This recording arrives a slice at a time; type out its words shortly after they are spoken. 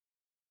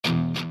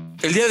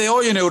El día de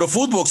hoy en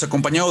Eurofootbox,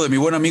 acompañado de mi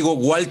buen amigo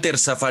Walter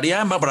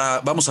Zafarian,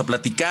 vamos a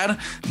platicar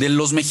de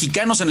los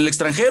mexicanos en el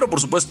extranjero. Por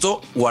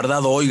supuesto,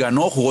 Guardado hoy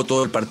ganó, jugó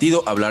todo el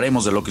partido.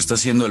 Hablaremos de lo que está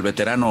haciendo el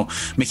veterano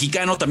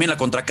mexicano. También la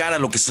contracara,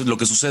 lo que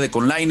sucede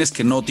con Lainez,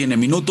 que no tiene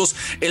minutos.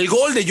 El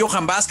gol de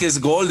Johan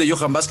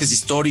Vázquez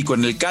histórico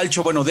en el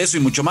calcio. Bueno, de eso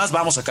y mucho más.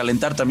 Vamos a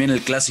calentar también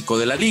el clásico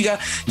de la Liga.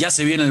 Ya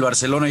se viene el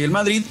Barcelona y el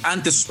Madrid,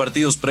 ante sus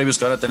partidos previos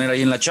que van a tener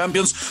ahí en la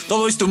Champions.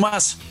 Todo esto y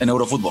más en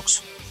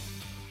Eurofootbox.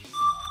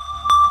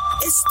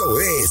 Esto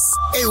es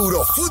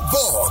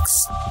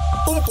Eurofootbox,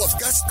 un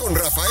podcast con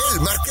Rafael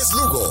Márquez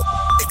Lugo,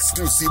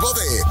 exclusivo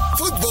de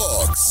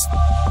Footbox.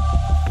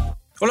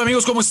 Hola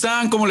amigos, ¿cómo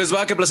están? ¿Cómo les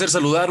va? Qué placer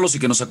saludarlos y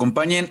que nos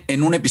acompañen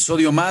en un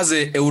episodio más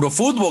de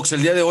Eurofootbox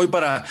el día de hoy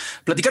para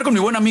platicar con mi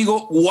buen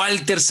amigo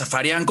Walter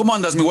Zafarian. ¿Cómo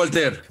andas, mi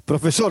Walter?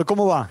 Profesor,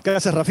 ¿cómo va? ¿Qué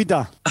haces,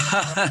 Rafita?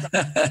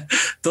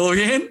 ¿Todo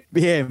bien?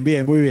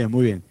 Bien, muy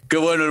bien. Qué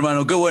bueno,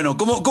 hermano, qué bueno.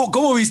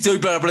 ¿Cómo viste hoy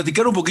para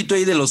platicar un poquito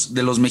ahí de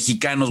los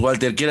mexicanos,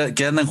 Walter,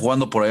 que andan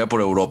jugando por allá por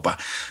Europa?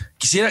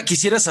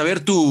 Quisiera saber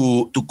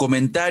tu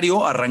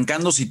comentario,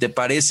 arrancando, si te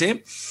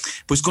parece,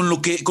 pues con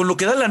lo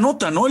que da la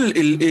nota, ¿no?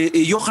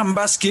 El Johan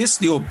Vázquez,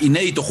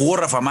 inédito, jugó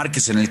Rafa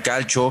Márquez en el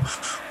calcio,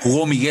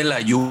 jugó Miguel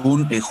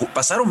Ayun,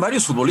 pasaron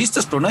varios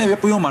futbolistas, pero nadie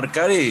había podido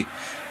marcar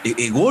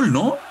gol,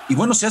 ¿no? Y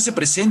bueno, se hace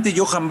presente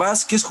Johan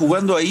Vázquez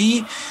jugando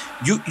ahí.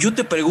 Yo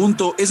te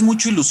pregunto, ¿es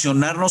mucho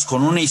ilusionarnos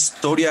con una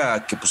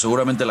historia que pues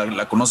seguramente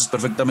la conoces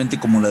perfectamente,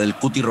 como la del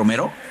Cuti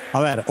Romero? A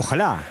ver,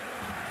 ojalá.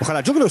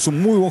 Yo creo que es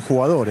un muy buen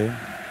jugador, ¿eh?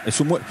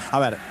 A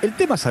ver, el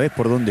tema, ¿sabés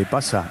por dónde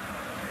pasa?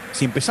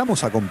 Si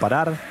empezamos a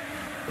comparar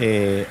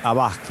a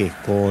Vázquez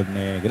con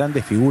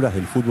grandes figuras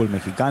del fútbol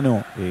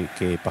mexicano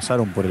que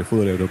pasaron por el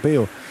fútbol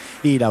europeo,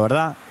 y la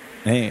verdad,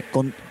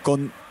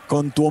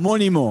 con tu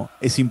homónimo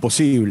es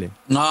imposible.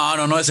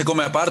 No, ese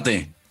come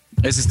aparte.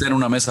 Ese está en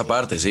una mesa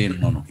aparte, sí,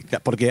 no.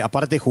 Porque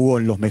aparte jugó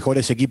en los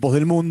mejores equipos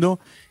del mundo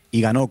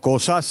y ganó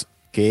cosas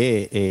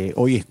que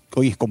hoy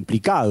es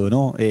complicado,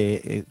 ¿no?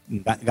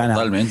 Ganar.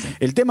 Totalmente.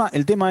 El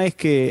tema es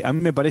que a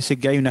mí me parece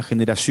que hay una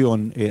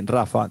generación,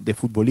 Rafa, de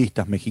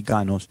futbolistas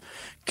mexicanos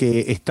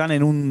que están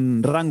en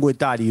un rango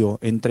etario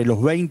entre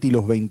los 20 y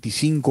los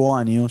 25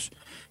 años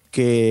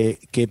que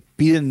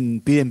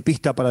piden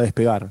pista para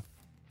despegar.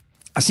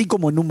 Así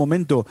como en un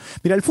momento...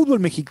 Mira, el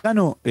fútbol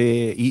mexicano,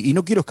 y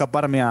no quiero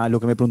escaparme a lo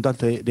que me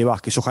preguntaste de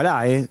Vázquez,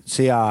 ojalá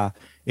sea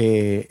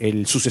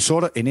el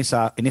sucesor en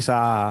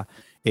esa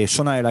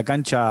zona de la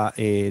cancha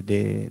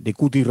de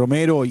Cuti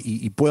Romero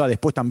y pueda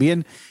después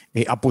también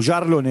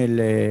apoyarlo en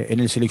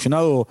el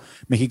seleccionado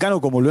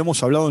mexicano, como lo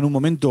hemos hablado en un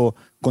momento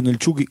con el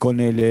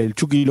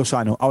Chucky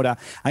Lozano. Ahora,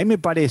 a mí me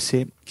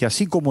parece que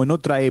así como en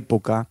otra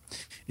época...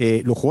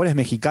 los jugadores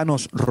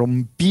mexicanos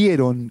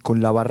rompieron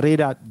con la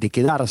barrera de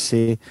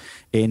quedarse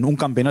en un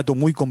campeonato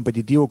muy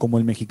competitivo como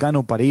el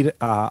mexicano para ir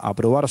a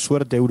probar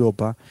suerte a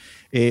Europa.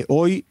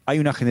 Hoy hay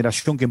una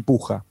generación que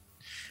empuja.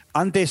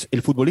 Antes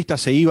el futbolista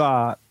se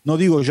iba, no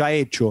digo ya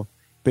hecho,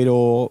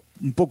 pero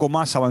un poco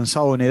más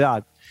avanzado en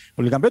edad.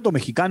 Porque el campeonato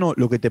mexicano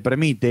lo que te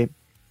permite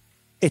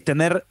es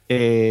tener,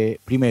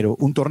 primero,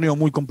 un torneo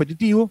muy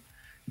competitivo,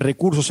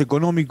 recursos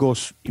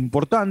económicos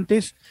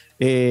importantes,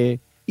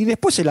 y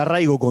después el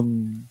arraigo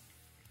con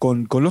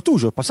los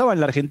tuyos. Pasaba en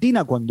la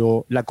Argentina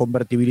cuando la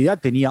convertibilidad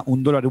tenía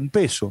 $1 un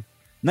peso.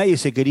 Nadie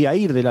se quería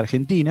ir de la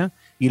Argentina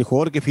y el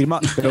jugador que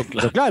firmaba... Pero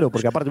claro,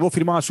 porque aparte vos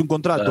firmabas un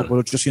contrato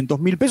por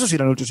 $800,000 y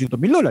eran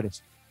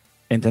 $800,000.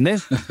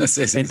 ¿Entendés?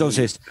 Sí,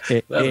 entonces,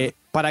 claro.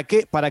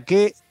 ¿para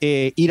qué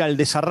ir al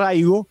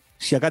desarraigo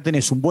si acá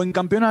tenés un buen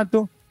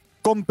campeonato,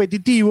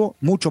 competitivo,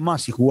 mucho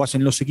más si jugás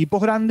en los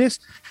equipos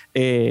grandes?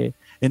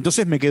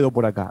 Entonces me quedo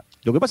por acá.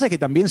 Lo que pasa es que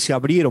también se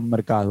abrieron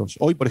mercados.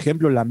 Hoy, por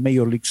ejemplo, la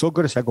Major League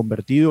Soccer se ha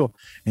convertido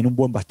en un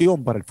buen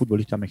bastión para el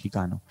futbolista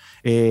mexicano.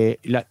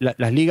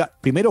 Las ligas,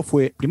 primero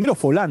fue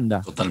Holanda.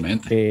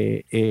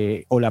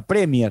 Totalmente. O la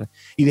Premier.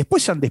 Y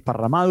después se han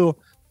desparramado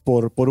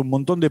por un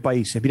montón de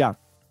países. Mirá,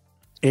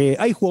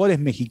 hay jugadores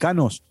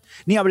mexicanos,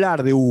 ni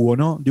hablar de Hugo,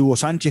 ¿no? De Hugo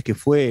Sánchez, que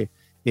fue...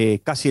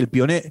 casi el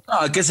pionero.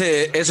 Que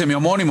ese mi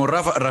homónimo,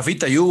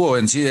 Rafita y Hugo,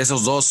 en sí,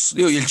 esos dos,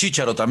 y el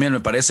Chícharo también, me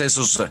parece,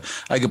 esos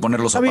hay que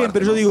ponerlos aparte. Está bien,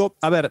 pero ¿no? yo digo,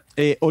 a ver,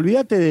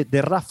 olvídate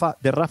de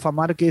Rafa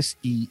Márquez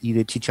y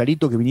de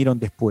Chicharito que vinieron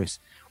después.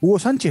 Hugo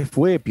Sánchez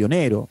fue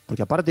pionero,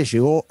 porque aparte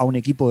llegó a un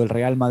equipo del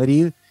Real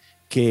Madrid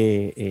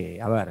que,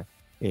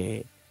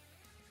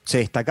 se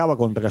destacaba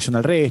con relación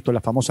al resto,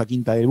 la famosa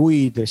quinta del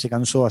buitre, se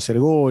cansó de hacer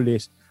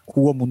goles,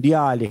 jugó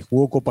mundiales,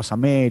 jugó Copas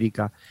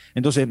América.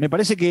 Entonces, me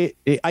parece que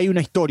hay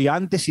una historia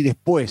antes y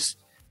después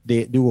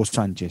de Hugo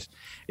Sánchez.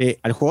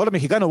 Al jugador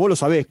mexicano, vos lo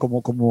sabés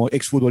como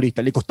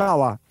exfutbolista, le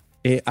costaba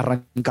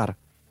arrancar.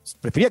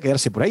 Prefería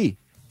quedarse por ahí.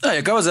 Y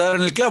acabas de dar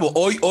en el clavo.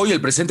 Hoy el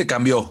presente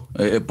cambió,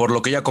 por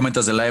lo que ya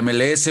comentas de la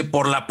MLS,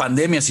 por la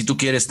pandemia, si tú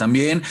quieres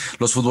también.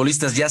 Los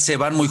futbolistas ya se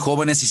van muy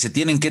jóvenes y se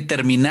tienen que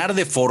terminar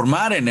de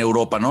formar en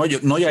Europa, ¿no?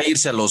 No ya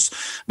irse a los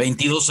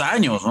 22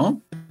 años,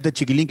 ¿no? De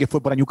Chiquilín que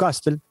fue para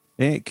Newcastle,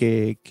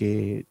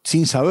 que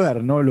sin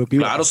saber, ¿no? Lo que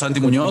claro,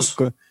 Santi Muñoz.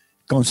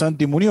 Con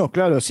Santi Muñoz,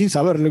 claro, sin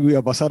saber lo que iba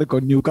a pasar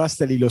con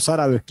Newcastle y los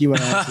árabes que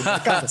iban a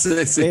desembarcar.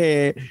 Sí.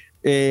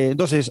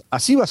 Entonces,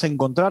 así vas a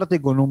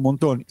encontrarte con un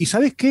montón. ¿Y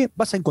sabes qué?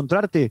 Vas a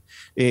encontrarte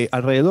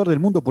alrededor del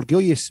mundo, porque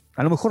hoy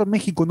a lo mejor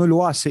México no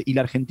lo hace y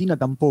la Argentina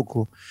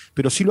tampoco,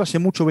 pero sí lo hace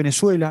mucho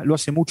Venezuela, lo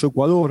hace mucho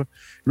Ecuador,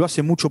 lo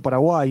hace mucho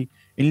Paraguay,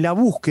 en la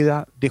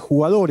búsqueda de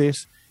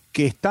jugadores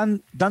que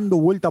están dando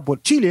vuelta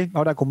por Chile,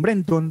 ahora con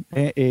Brenton,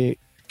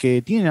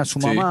 que tienen a su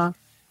mamá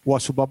o a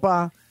su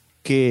papá,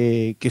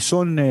 que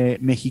son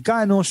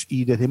mexicanos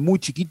y desde muy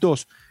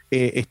chiquitos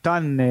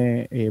están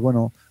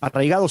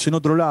arraigados en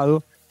otro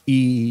lado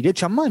y le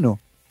echan mano.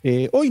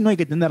 Hoy no hay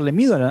que tenerle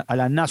miedo a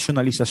la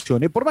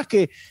nacionalización. Por más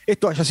que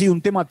esto haya sido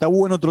un tema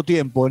tabú en otro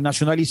tiempo, el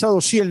nacionalizado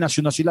sí, el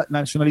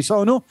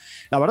nacionalizado no,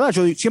 la verdad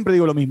yo siempre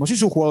digo lo mismo, si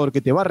es un jugador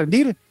que te va a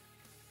rendir,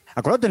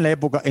 acordate en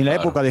la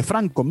época de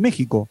Franco en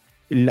México,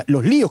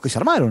 los líos que se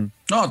armaron.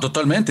 No,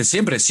 totalmente,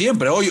 siempre.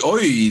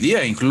 Hoy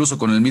día, incluso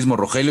con el mismo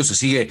Rogelio, se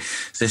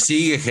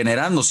sigue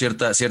generando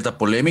cierta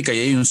polémica y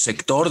hay un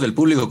sector del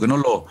público que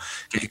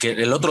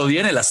el otro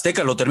día en el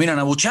Azteca lo terminan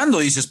abuchando.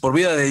 Dices, por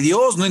vida de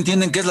Dios, no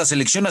entienden qué es la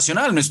selección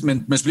nacional. ¿Me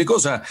explico? O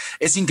sea,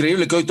 es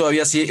increíble que hoy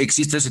todavía sí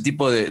existe ese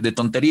tipo de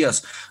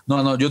tonterías.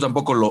 No, yo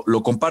tampoco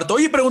lo comparto.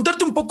 Oye,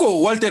 preguntarte un poco,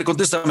 Walter,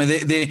 contéstame,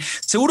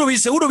 seguro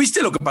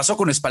viste lo que pasó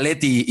con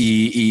Spalletti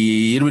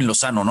y Irving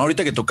Lozano, ¿no?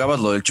 Ahorita que tocabas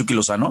lo del Chucky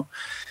Lozano.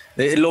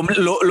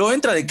 Lo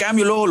entra de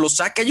cambio, luego lo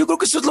saca. Yo creo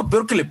que eso es lo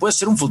peor que le puede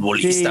hacer un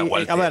futbolista,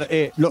 Walter. A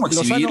ver,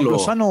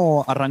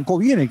 Lozano arrancó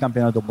bien el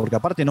campeonato, porque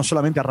aparte no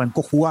solamente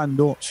arrancó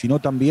jugando, sino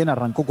también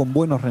arrancó con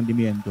buenos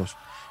rendimientos.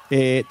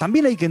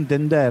 También hay que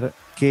entender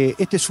que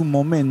este es un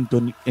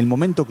momento, el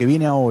momento que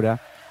viene ahora.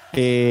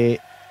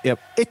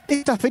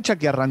 Esta fecha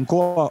que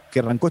arrancó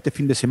este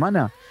fin de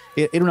semana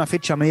era una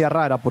fecha media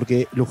rara,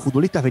 porque los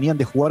futbolistas venían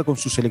de jugar con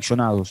sus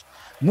seleccionados.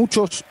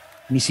 Muchos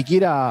ni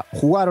siquiera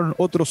jugaron,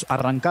 otros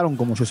arrancaron,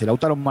 como yo sé,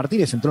 Lautaro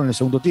Martínez entró en el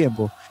segundo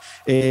tiempo.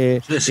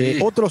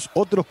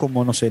 Otros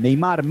como, no sé,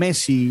 Neymar,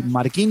 Messi,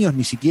 Marquinhos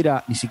ni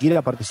siquiera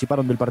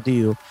participaron del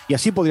partido. Y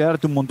así podría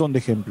darte un montón de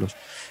ejemplos.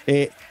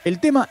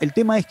 El tema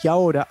es que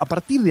a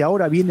partir de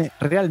ahora viene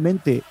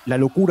realmente la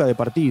locura de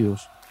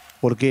partidos.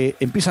 Porque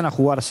empiezan a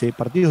jugarse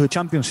partidos de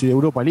Champions y de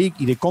Europa League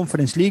y de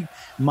Conference League,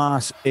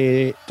 más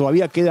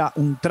todavía queda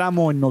un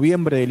tramo en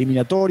noviembre de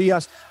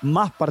eliminatorias,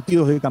 más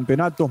partidos de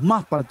campeonatos,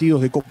 más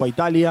partidos de Copa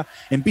Italia,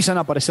 empiezan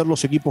a aparecer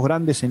los equipos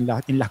grandes en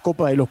las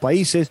Copas de los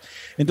países.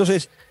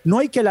 Entonces, no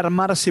hay que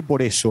alarmarse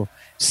por eso.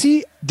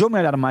 Sí, yo me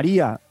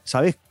alarmaría,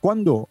 ¿sabés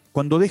cuándo?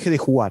 Cuando deje de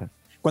jugar.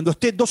 Cuando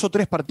esté 2 o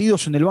 3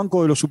 partidos en el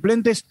banco de los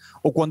suplentes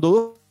o cuando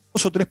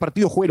 2 o 3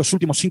 partidos juegue los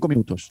últimos 5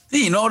 minutos.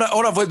 Sí, no,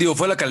 ahora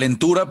fue la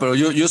calentura, pero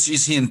yo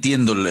sí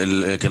entiendo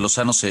que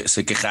Lozano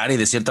se quejara y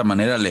de cierta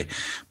manera le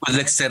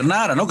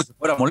externara, ¿no? Que se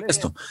fuera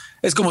molesto.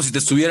 Es como si te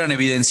estuvieran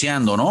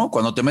evidenciando, ¿no?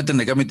 Cuando te meten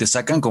de cambio y te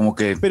sacan como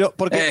que... Pero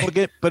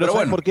 ¿sabes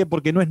bueno por qué?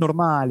 Porque no es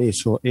normal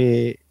eso.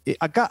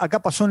 Acá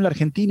pasó en la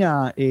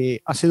Argentina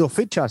hace 2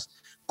 fechas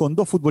con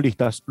 2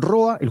 futbolistas,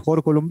 Roa, el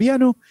jugador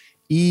colombiano,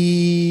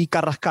 y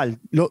Carrascal.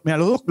 Los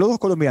dos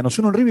colombianos,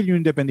 uno en River y uno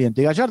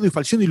Independiente. Gallardo y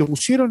Falcioni lo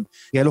pusieron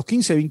y a los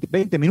 15,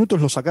 20 minutos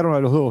lo sacaron a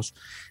los dos.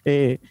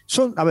 El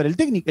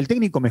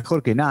técnico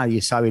mejor que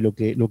nadie sabe lo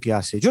que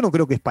hace. Yo no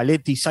creo que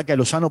Spalletti saque a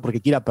Lozano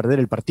porque quiera perder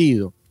el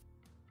partido.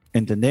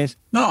 ¿Entendés?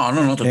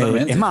 No,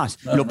 totalmente. Es más,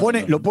 lo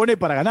pone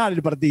para ganar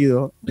el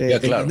partido.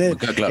 Claro.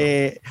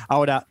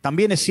 Ahora,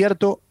 también es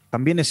cierto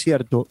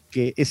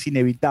que es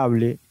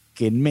inevitable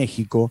que en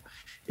México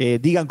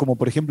digan, como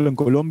por ejemplo en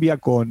Colombia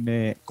con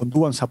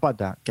Duván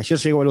Zapata, que ayer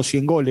llegó a los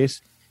 100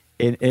 goles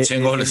en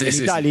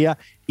Italia.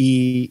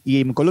 Y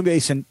en Colombia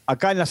dicen,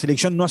 acá en la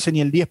selección no hace ni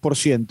el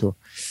 10%.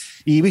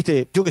 Y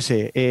viste, yo qué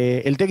sé,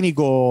 el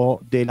técnico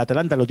del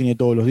Atalanta lo tiene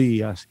todos los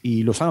días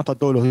y Lozano está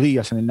todos los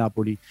días en el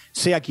Napoli,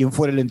 sea quien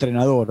fuera el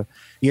entrenador.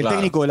 Y el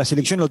técnico de la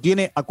selección lo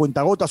tiene a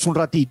cuentagotas un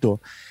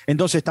ratito.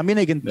 Entonces también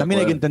hay que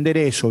entender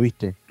eso,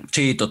 ¿viste?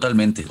 Sí,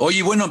 totalmente.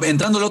 Oye, bueno,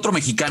 entrando el otro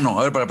mexicano,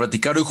 a ver, para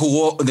platicar, hoy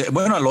jugó,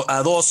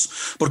 a 2,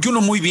 porque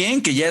uno muy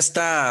bien, que ya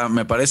está,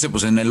 me parece,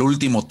 pues en el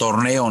último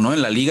torneo, ¿no?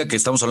 En la liga, que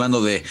estamos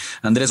hablando de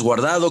Andrés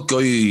Guardado, que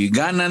hoy le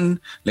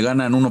ganan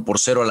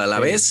 1-0 al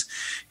Alavés.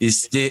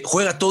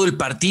 Juega todo el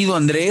partido,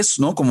 Andrés,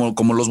 ¿no?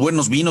 Como los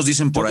buenos vinos,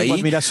 dicen por ahí.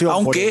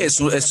 Aunque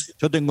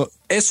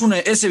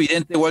es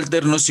evidente,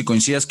 Walter, no sé si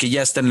coincidas, que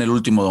ya está en el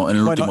último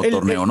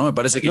torneo, ¿no? Me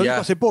parece que lo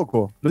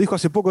dijo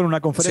hace poco en una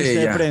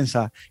conferencia de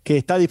prensa, que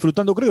está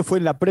disfrutando, creo que fue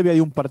en la previa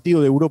de un partido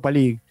de Europa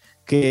League,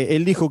 que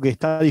él dijo que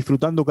está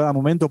disfrutando cada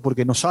momento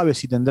porque no sabe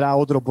si tendrá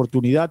otra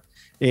oportunidad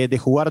de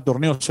jugar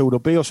torneos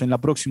europeos en la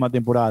próxima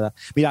temporada.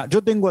 Mira,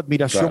 yo tengo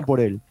admiración por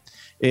él.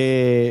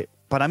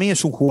 Para mí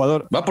es un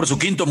jugador... Va por su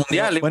 5º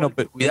mundial.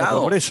 Cuidado.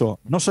 Pero por eso,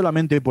 no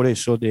solamente por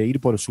eso, de ir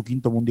por su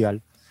 5º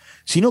mundial,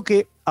 sino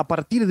que a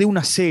partir de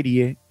una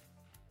serie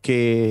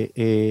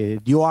que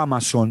dio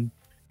Amazon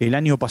el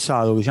año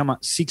pasado, que se llama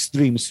Six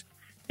Dreams,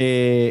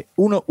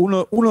 uno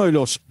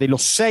de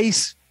los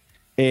 6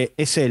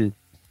 es él.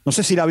 No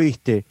sé si la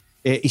viste.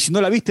 Y si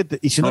no la viste,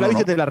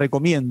 te la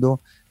recomiendo,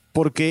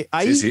 porque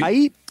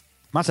ahí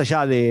más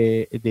allá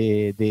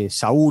de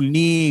Saúl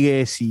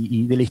Níguez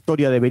y de la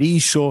historia de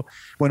Berizzo.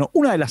 Bueno,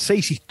 una de las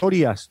 6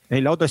 historias,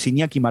 la otra es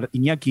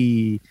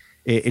Iñaki,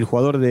 el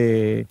jugador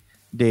del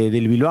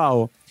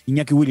Bilbao,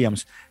 Iñaki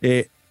Williams.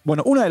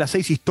 Bueno, una de las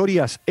 6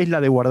 historias es la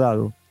de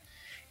Guardado.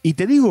 Y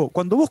te digo,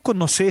 cuando vos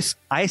conocés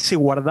a ese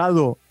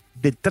Guardado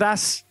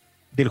detrás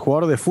del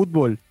jugador de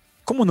fútbol,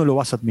 ¿cómo no lo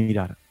vas a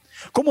admirar?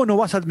 ¿Cómo no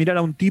vas a admirar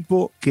a un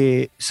tipo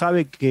que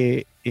sabe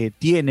que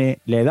tiene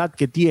la edad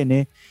que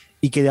tiene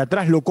y que de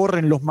atrás lo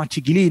corren los más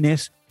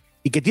chiquilines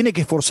y que tiene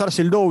que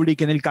esforzarse el doble y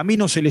que en el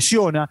camino se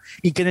lesiona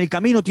y que en el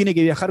camino tiene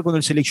que viajar con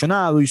el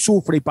seleccionado y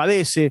sufre y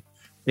padece?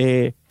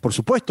 Por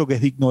supuesto que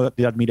es digno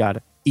de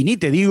admirar. Y ni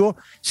te digo,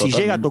 si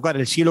Totalmente. llega a tocar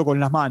el cielo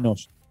con las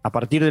manos a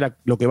partir de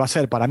lo que va a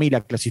ser para mí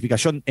la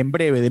clasificación en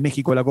breve de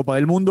México a la Copa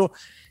del Mundo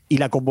y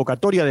la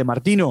convocatoria de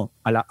Martino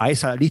a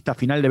esa lista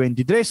final de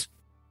 23,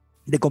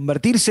 de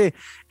convertirse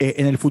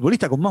en el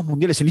futbolista con más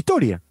mundiales en la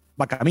historia.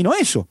 Va camino a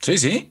eso.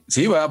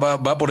 Sí,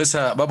 va por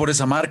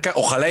esa marca.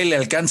 Ojalá y le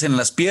alcancen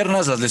las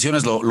piernas, las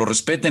lesiones lo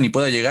respeten y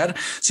pueda llegar.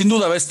 Sin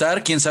duda va a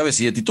estar, quién sabe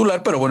si de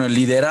titular, pero bueno, el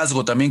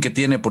liderazgo también que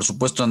tiene, por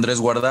supuesto, Andrés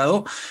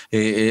Guardado,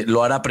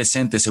 lo hará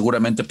presente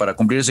seguramente para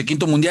cumplir ese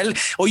quinto mundial.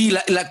 Oye,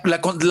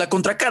 la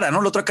contracara,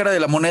 ¿no? La otra cara de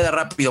la moneda,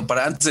 rápido,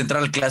 para antes de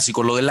entrar al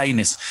clásico, lo de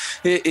Lainez.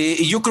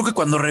 Y yo creo que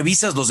cuando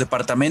revisas los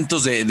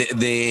departamentos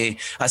de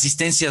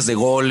asistencias de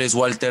goles,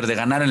 Walter, de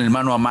ganar en el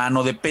mano a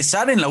mano, de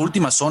pesar en la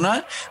última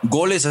zona,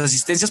 goles,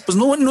 asistencias, pues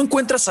no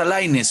encuentras a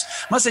Lainez,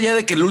 más allá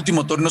de que el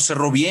último torneo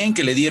cerró bien,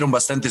 que le dieron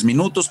bastantes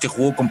minutos, que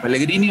jugó con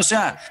Pellegrini, o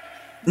sea,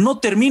 no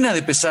termina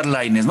de pesar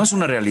Lainez, no es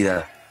una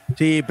realidad.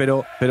 Sí,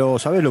 pero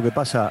 ¿sabes lo que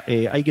pasa?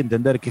 Hay que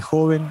entender que es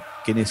joven,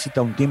 que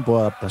necesita un tiempo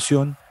de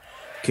adaptación,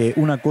 que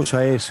una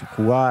cosa es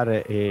jugar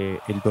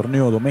el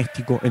torneo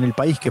doméstico en el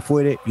país que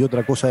fuere y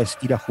otra cosa es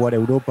ir a jugar a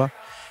Europa.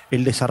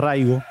 El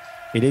desarraigo,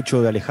 el hecho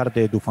de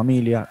alejarte de tu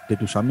familia, de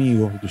tus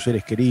amigos, de tus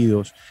seres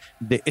queridos.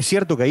 Es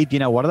cierto que ahí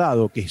tiene a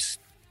Guardado, que es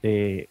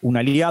un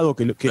aliado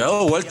que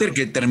Cuidado, Walter,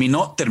 que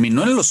terminó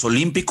en los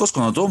Olímpicos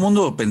cuando todo el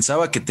mundo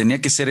pensaba que tenía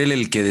que ser él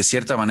el que de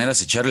cierta manera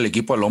se echara el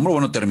equipo al hombro.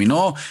 Bueno,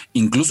 terminó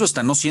incluso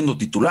hasta no siendo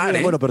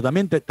titular. Bueno, pero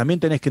también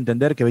tenés que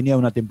entender que venía de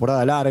una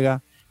temporada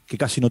larga, que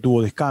casi no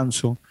tuvo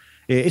descanso.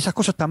 Esas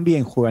cosas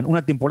también juegan.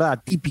 Una temporada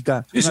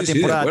típica,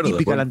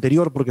 la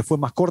anterior porque fue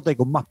más corta y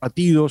con más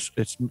partidos,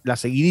 la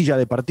seguidilla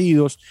de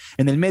partidos,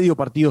 en el medio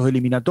partidos de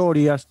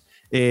eliminatorias.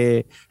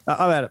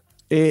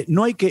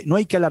 No hay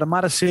que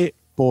alarmarse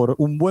por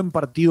un buen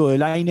partido de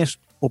Lainez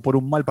o por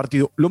un mal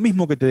partido. Lo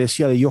mismo que te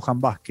decía de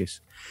Johan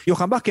Vázquez.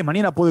 Johan Vázquez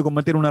mañana puede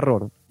cometer un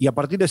error y a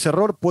partir de ese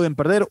error pueden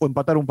perder o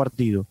empatar un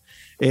partido.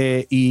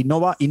 Y no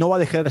va a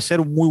dejar de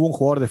ser un muy buen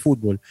jugador de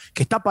fútbol,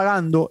 que está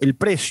pagando el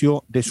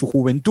precio de su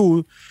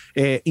juventud,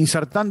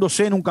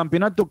 insertándose en un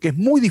campeonato que es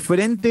muy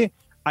diferente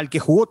al que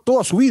jugó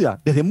toda su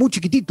vida, desde muy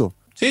chiquitito.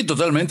 Sí,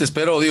 totalmente.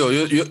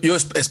 Yo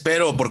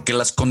espero porque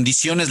las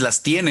condiciones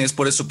las tiene, es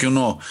por eso que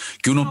uno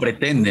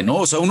pretende, ¿no?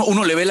 O sea,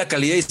 uno le ve la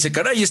calidad y dice,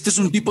 caray, este es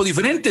un tipo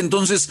diferente,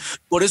 entonces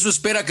por eso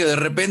espera que de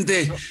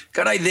repente,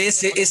 caray, de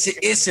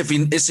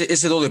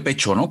ese do de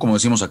pecho, ¿no? Como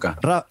decimos acá.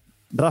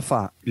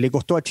 Rafa, le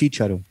costó a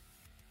Chícharo.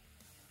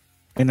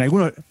 En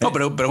algunos. No,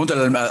 pero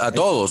pregúntale a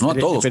todos, ¿no? A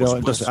todos. Pero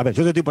entonces, a ver,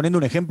 yo te estoy poniendo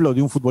un ejemplo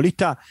de un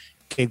futbolista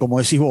que, como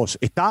decís vos,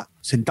 está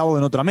sentado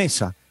en otra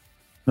mesa,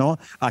 ¿no?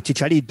 A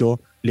Chicharito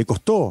le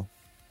costó.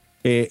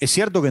 Es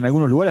cierto que en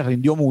algunos lugares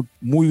rindió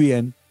muy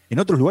bien, en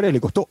otros lugares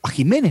le costó. A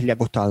Jiménez le ha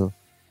costado.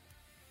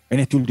 En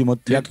este último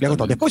le ha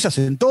costado. Después se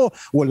asentó,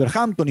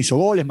 Wolverhampton hizo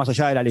goles más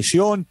allá de la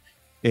lesión,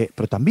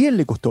 pero también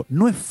le costó.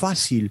 No es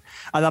fácil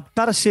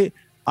adaptarse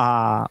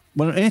a,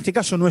 bueno, en este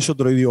caso no es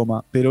otro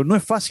idioma, pero no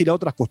es fácil a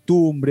otras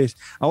costumbres,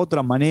 a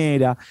otra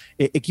manera,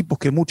 equipos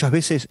que muchas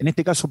veces, en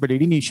este caso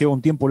Pellegrini lleva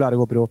un tiempo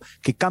largo, pero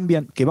que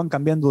van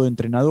cambiando de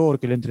entrenador,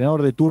 que el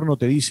entrenador de turno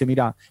te dice,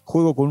 mira,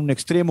 juego con un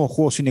extremo,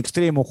 juego sin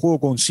extremo, juego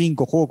con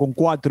 5, juego con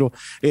 4,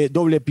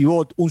 doble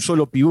pivot, un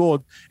solo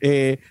pivot,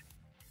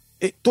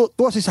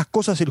 todas esas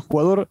cosas el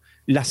jugador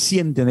las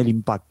siente en el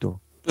impacto.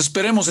 Pues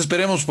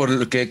esperemos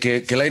por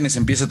que Lainez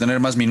empiece a tener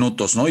más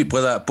minutos, ¿no? Y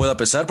pueda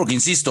pesar, porque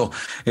insisto,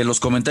 los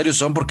comentarios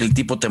son porque el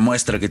tipo te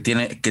muestra que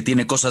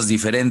tiene cosas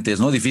diferentes,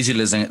 ¿no?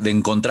 Difíciles de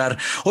encontrar.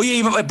 Oye,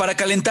 y para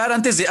calentar,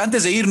 antes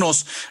de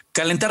irnos,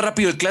 calentar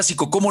rápido el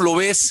clásico, ¿cómo lo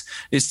ves?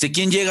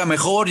 ¿Quién llega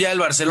mejor? Ya el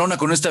Barcelona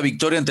con esta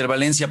victoria ante el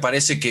Valencia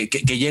parece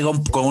que llega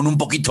con un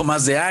poquito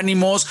más de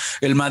ánimos.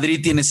 El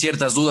Madrid tiene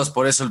ciertas dudas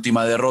por esa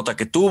última derrota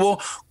que tuvo.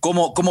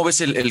 ¿Cómo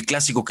ves el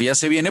clásico que ya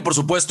se viene? Por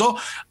supuesto,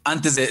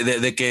 antes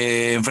de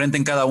que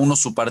enfrenten cada uno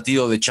su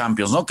partido de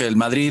Champions, ¿no? Que el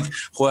Madrid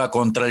juega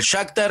contra el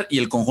Shakhtar y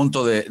el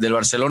conjunto del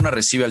Barcelona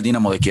recibe al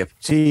Dinamo de Kiev.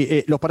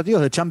 Sí, los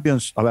partidos de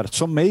Champions, a ver,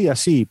 son medidas,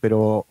 sí,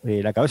 pero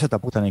la cabeza está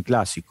puesta en el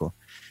Clásico.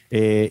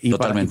 Y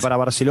para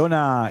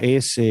Barcelona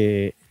puede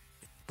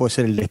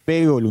ser el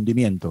despegue o el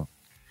hundimiento.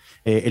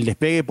 El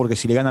despegue porque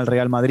si le gana al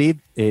Real Madrid,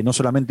 no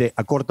solamente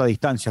a corta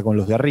distancia con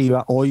los de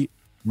arriba, hoy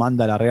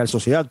manda la Real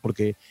Sociedad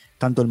porque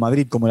tanto el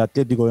Madrid como el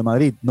Atlético de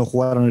Madrid no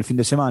jugaron el fin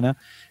de semana.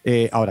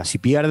 Ahora, si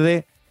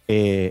pierde,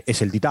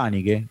 es el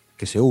Titanic,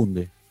 que se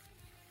hunde.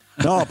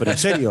 No, pero en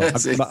serio.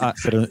 Sí.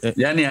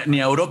 Ya ni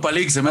a Europa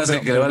League se me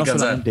hace que le va a alcanzar. No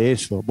solamente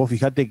eso. Vos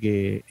fijate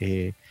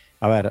que,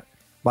 va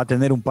a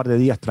tener un par de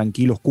días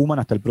tranquilos Koeman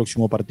hasta el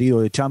próximo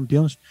partido de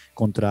Champions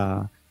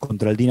contra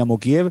el Dinamo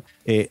Kiev.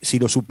 Si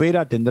lo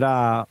supera,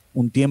 tendrá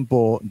un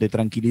tiempo de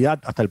tranquilidad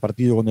hasta el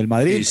partido con el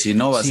Madrid. Y si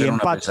no, va a ser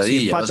una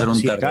pesadilla, va a ser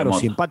un terremoto. Claro,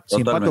 si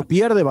empate o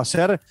pierde, va a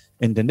ser,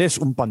 ¿entendés?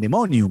 Un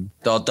pandemonium.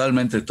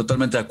 Totalmente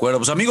de acuerdo.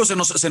 Pues amigos,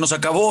 se nos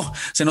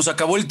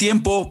acabó el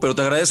tiempo, pero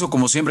te agradezco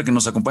como siempre que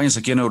nos acompañes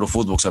aquí en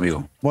Eurofootbox,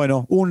 amigo.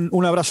 Bueno,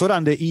 un abrazo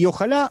grande y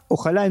ojalá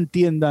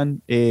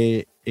entiendan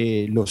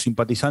los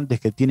simpatizantes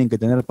que tienen que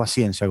tener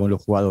paciencia con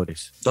los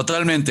jugadores.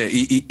 Totalmente,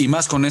 y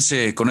más con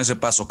ese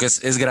paso, que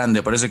es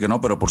grande, parece que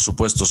no, pero por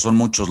supuesto, son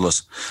muchos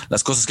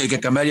las cosas que hay que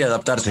cambiar y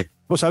adaptarse.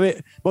 Vos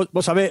sabés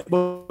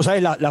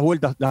las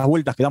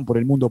vueltas que dan por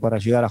el mundo para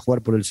llegar a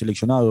jugar por el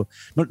seleccionado.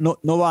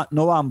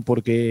 No van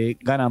porque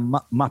ganan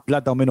más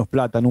plata o menos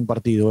plata en un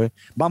partido,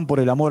 van por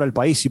el amor al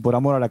país y por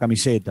amor a la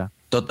camiseta.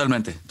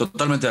 Totalmente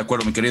de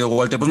acuerdo, mi querido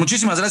Walter. Pues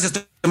muchísimas gracias,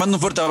 te mando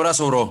un fuerte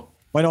abrazo, bro.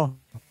 Bueno,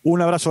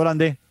 un abrazo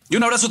grande. Y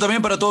un abrazo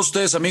también para todos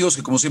ustedes, amigos,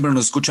 que como siempre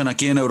nos escuchan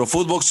aquí en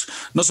Eurofootbox.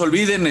 No se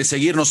olviden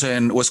seguirnos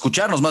o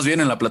escucharnos más bien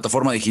en la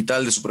plataforma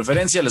digital de su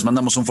preferencia. Les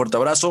mandamos un fuerte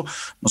abrazo.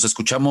 Nos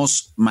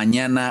escuchamos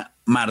mañana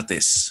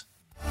martes.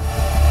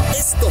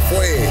 Esto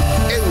fue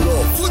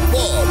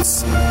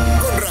Eurofootbox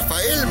con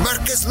Rafael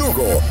Márquez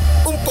Lugo,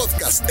 un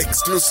podcast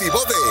exclusivo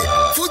de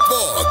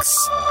Footbox.